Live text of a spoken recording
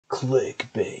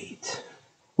Clickbait.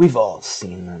 We've all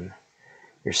seen them.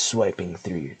 You're swiping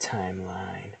through your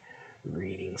timeline,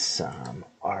 reading some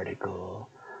article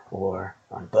or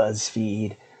on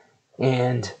BuzzFeed,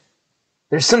 and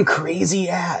there's some crazy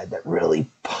ad that really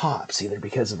pops, either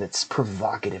because of its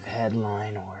provocative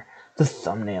headline or the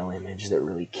thumbnail image that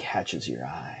really catches your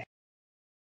eye.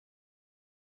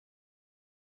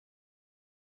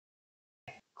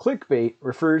 Clickbait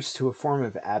refers to a form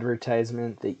of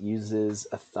advertisement that uses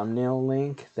a thumbnail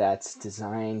link that's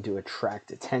designed to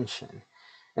attract attention.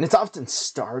 And it's often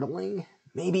startling,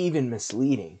 maybe even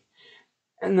misleading,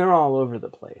 and they're all over the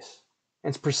place. And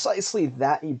it's precisely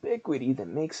that ubiquity that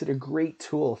makes it a great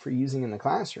tool for using in the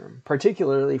classroom,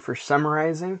 particularly for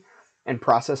summarizing and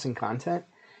processing content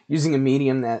using a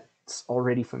medium that's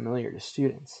already familiar to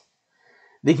students.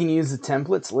 They can use the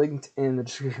templates linked in the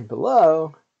description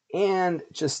below and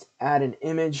just add an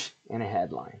image and a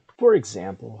headline. For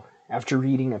example, after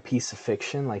reading a piece of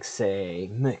fiction like, say,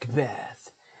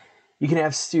 Macbeth, you can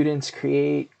have students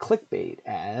create clickbait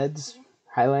ads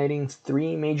highlighting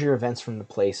 3 major events from the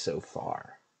play so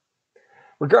far.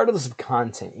 Regardless of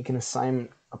content, you can assign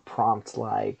a prompt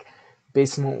like,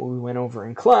 based on what we went over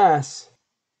in class,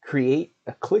 create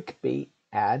a clickbait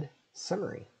ad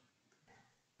summary.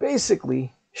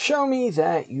 Basically, show me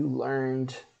that you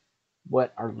learned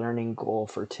what our learning goal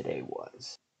for today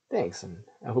was. Thanks, and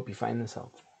I hope you find this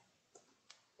helpful.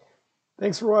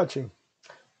 Thanks for watching.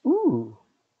 Ooh,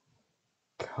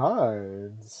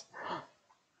 cards.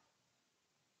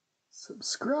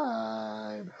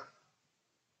 Subscribe.